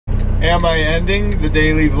Am I ending the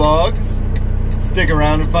daily vlogs? Stick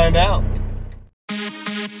around and find out.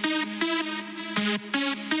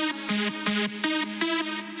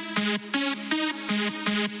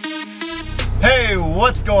 Hey,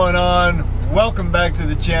 what's going on? Welcome back to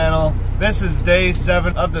the channel. This is day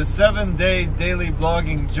 7 of the 7-day daily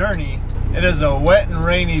vlogging journey. It is a wet and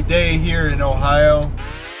rainy day here in Ohio.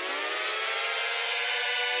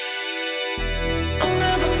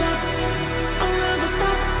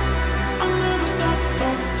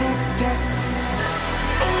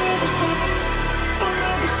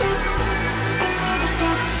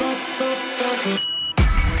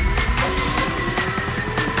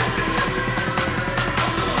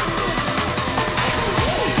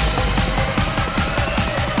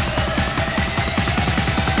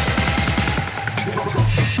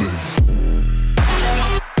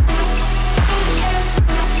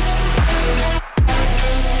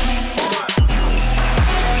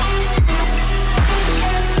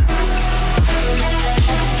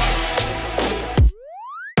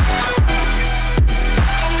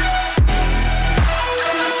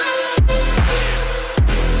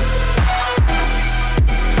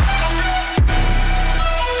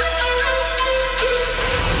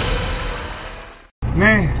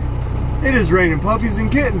 Man, it is raining puppies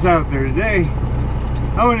and kittens out there today.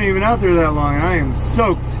 I wasn't even out there that long and I am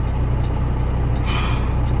soaked.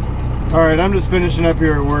 Alright, I'm just finishing up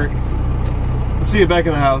here at work. I'll see you back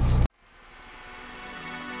at the house.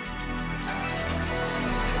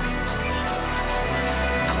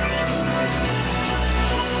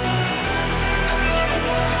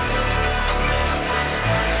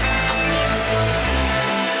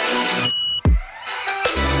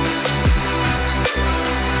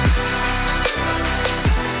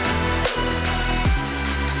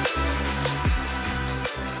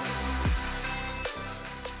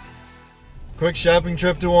 Quick shopping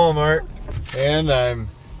trip to Walmart, and I'm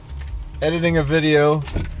editing a video,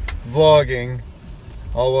 vlogging,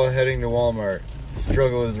 all while heading to Walmart. The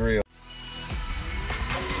struggle is real.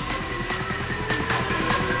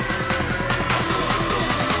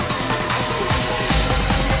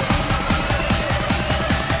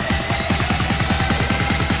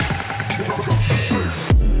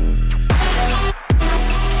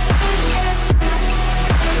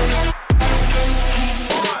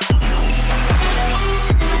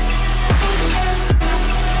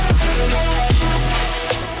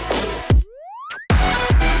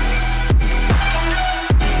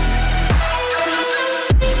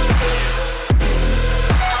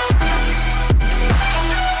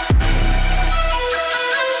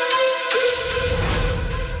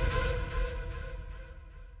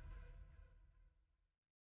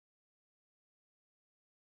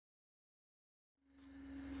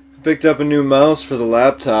 Picked up a new mouse for the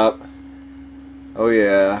laptop. Oh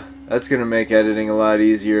yeah, that's gonna make editing a lot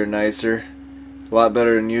easier and nicer. A lot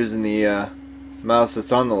better than using the mouse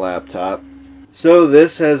that's on the laptop. So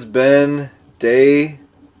this has been day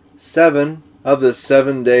 7 of the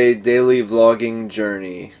 7-day daily vlogging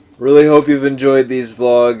journey. Really hope you've enjoyed these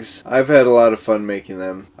vlogs. I've had a lot of fun making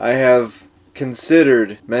them. I have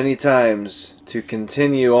considered many times to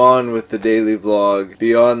continue on with the daily vlog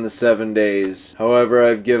beyond the 7 days. However,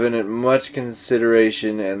 I've given it much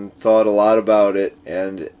consideration and thought a lot about it,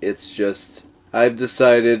 and it's just, I've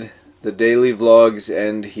decided the daily vlogs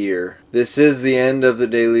end here. This is the end of the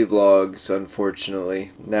daily vlogs,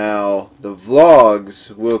 unfortunately. Now, the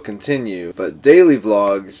vlogs will continue, but daily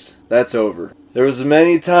vlogs, that's over. There was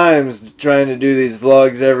many times trying to do these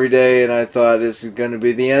vlogs every day, and I thought this is going to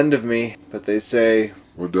be the end of me. But they say,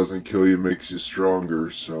 what doesn't kill you makes you stronger,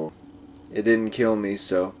 so. It didn't kill me,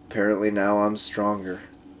 so apparently now I'm stronger.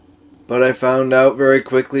 But I found out very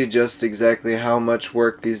quickly just exactly how much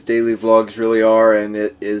work these daily vlogs really are, and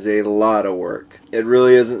it is a lot of work. It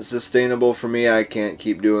really isn't sustainable for me. I can't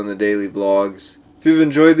keep doing the daily vlogs. If you've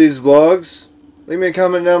enjoyed these vlogs, leave me a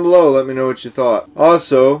comment down below. Let me know what you thought.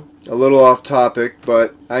 Also, a little off topic,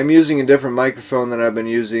 but I'm using a different microphone than I've been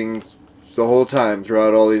using the whole time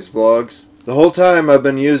throughout all these vlogs. The whole time I've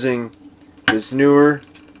been using this newer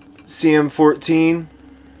CM14.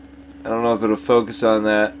 I don't know if it'll focus on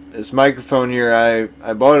that. This microphone here,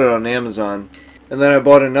 I bought it on Amazon. And then I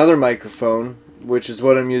bought another microphone, which is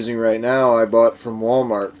what I'm using right now. I bought from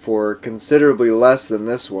Walmart for considerably less than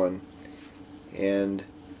this one. And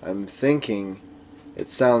I'm thinking it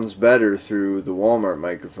sounds better through the Walmart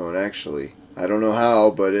microphone, actually. I don't know how,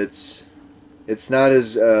 but it's not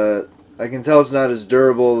as I can tell it's not as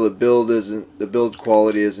durable. The build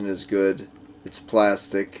quality isn't as good. It's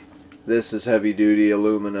plastic. This is heavy duty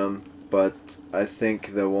aluminum, but I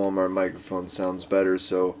think the Walmart microphone sounds better,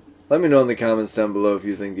 so Let me know in the comments down below if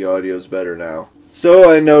you think the audio is better now. So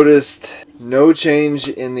I noticed no change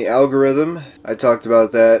in the algorithm. I talked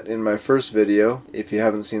about that in my first video. If you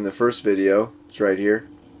haven't seen the first video, it's right here.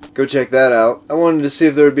 Go check that out. I wanted to see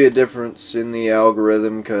if there would be a difference in the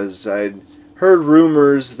algorithm because I'd heard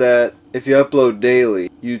rumors that if you upload daily,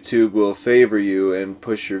 YouTube will favor you and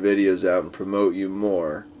push your videos out and promote you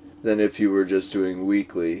more than if you were just doing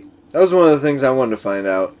weekly. That was one of the things I wanted to find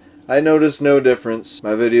out. I noticed no difference.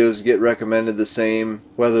 My videos get recommended the same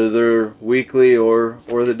whether they're weekly or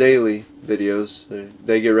the daily videos.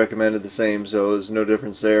 They get recommended the same, so there's no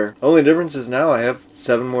difference there. Only difference is now I have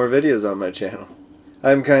 7 more videos on my channel.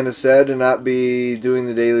 I'm kind of sad to not be doing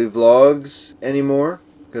the daily vlogs anymore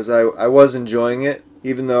because I was enjoying it.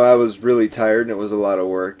 Even though I was really tired and it was a lot of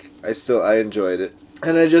work, I enjoyed it.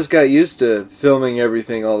 And I just got used to filming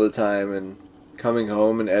everything all the time and coming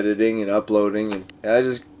home and editing and uploading, and I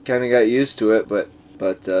just kind of got used to it. But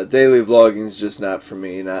daily vlogging is just not for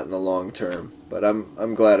me, not in the long term. But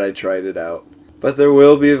I'm glad I tried it out. But there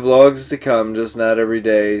will be vlogs to come, just not every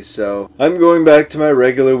day. So I'm going back to my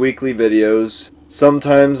regular weekly videos.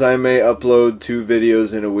 Sometimes I may upload 2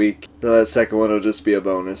 videos in a week. The second one will just be a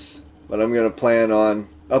bonus. But I'm going to plan on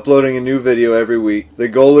uploading a new video every week. The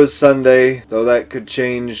goal is Sunday, though that could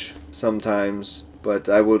change sometimes. But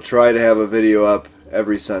I will try to have a video up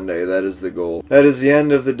every Sunday. That is the goal. That is the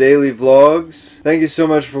end of the daily vlogs. Thank you so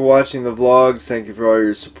much for watching the vlogs. Thank you for all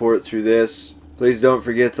your support through this. Please don't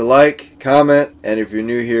forget to like, comment, and if you're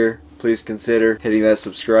new here, please consider hitting that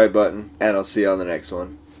subscribe button. And I'll see you on the next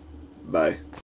one. Bye.